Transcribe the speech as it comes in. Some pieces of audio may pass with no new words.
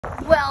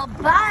Well,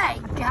 by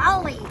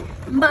golly,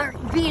 Mark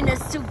being a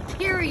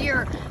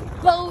superior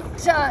boat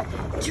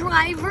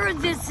driver,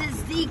 this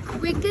is the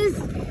quickest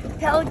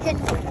Pelican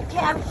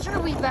capture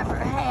we've ever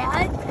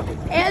had.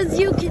 As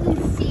you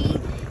can see,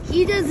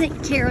 he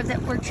doesn't care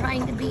that we're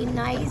trying to be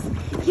nice.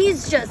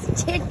 He's just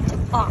ticked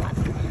off.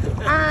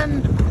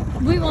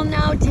 We will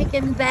now take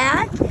him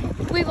back.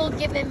 We will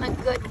give him a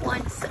good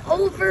once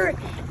over.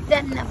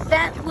 Then the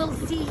vet will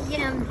see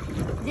him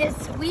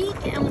this week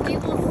and we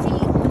will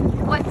see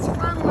what's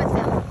wrong with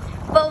him.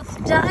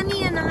 Both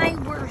Donnie and I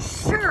were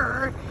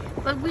sure,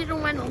 but we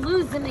don't want to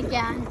lose him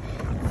again,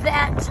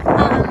 that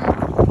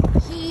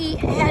he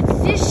had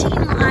fishing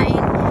line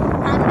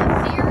on the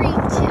very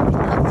tip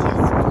of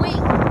his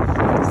wing.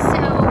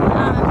 So,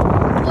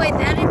 boy,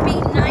 that'd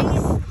be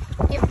nice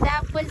if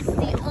that was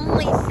the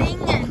only thing,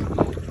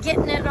 and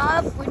getting it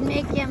off would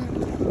make him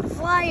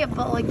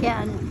flyable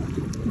again.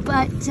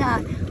 But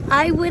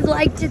I would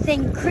like to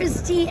thank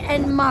Christy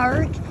and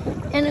Mark,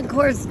 and of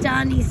course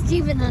Donnie,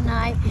 Stephen, and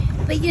I.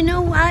 But you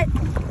know what?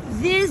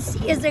 This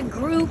is a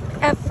group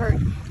effort.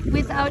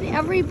 Without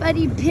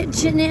everybody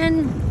pitching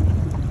in,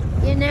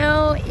 you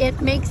know,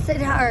 it makes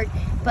it hard.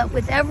 But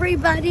with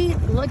everybody,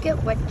 look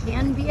at what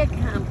can be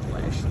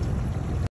accomplished.